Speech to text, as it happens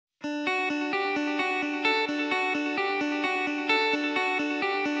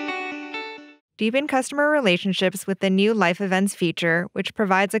Deepen customer relationships with the new Life Events feature, which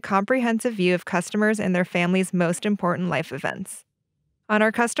provides a comprehensive view of customers and their family's most important life events. On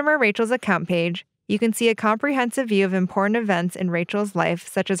our customer Rachel's account page, you can see a comprehensive view of important events in Rachel's life,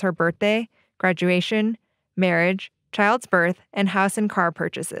 such as her birthday, graduation, marriage, child's birth, and house and car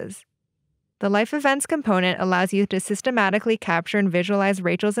purchases. The Life Events component allows you to systematically capture and visualize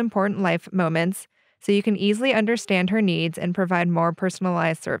Rachel's important life moments so you can easily understand her needs and provide more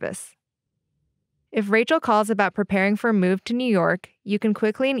personalized service. If Rachel calls about preparing for a move to New York, you can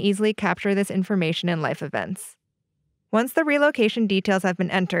quickly and easily capture this information in Life Events. Once the relocation details have been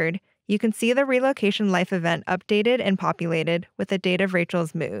entered, you can see the relocation life event updated and populated with the date of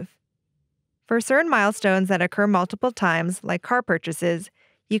Rachel's move. For certain milestones that occur multiple times, like car purchases,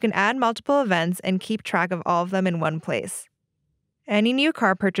 you can add multiple events and keep track of all of them in one place. Any new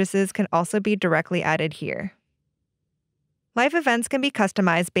car purchases can also be directly added here. Life events can be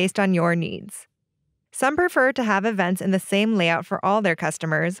customized based on your needs. Some prefer to have events in the same layout for all their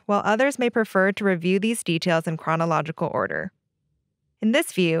customers, while others may prefer to review these details in chronological order. In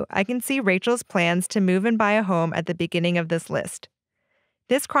this view, I can see Rachel's plans to move and buy a home at the beginning of this list.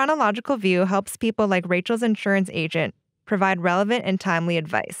 This chronological view helps people like Rachel's insurance agent provide relevant and timely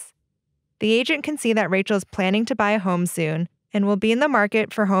advice. The agent can see that Rachel's planning to buy a home soon and will be in the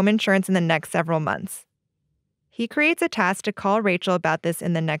market for home insurance in the next several months. He creates a task to call Rachel about this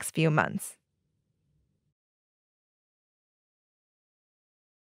in the next few months.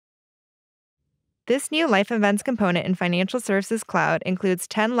 This new Life Events component in Financial Services Cloud includes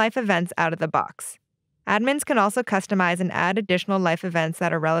 10 life events out of the box. Admins can also customize and add additional life events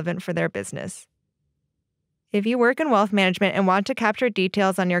that are relevant for their business. If you work in wealth management and want to capture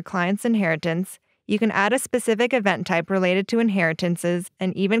details on your client's inheritance, you can add a specific event type related to inheritances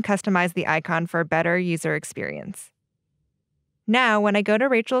and even customize the icon for a better user experience. Now, when I go to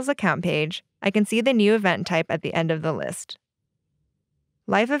Rachel's account page, I can see the new event type at the end of the list.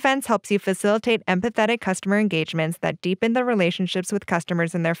 Life Events helps you facilitate empathetic customer engagements that deepen the relationships with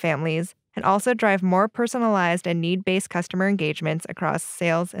customers and their families, and also drive more personalized and need-based customer engagements across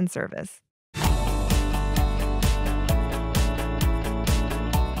sales and service.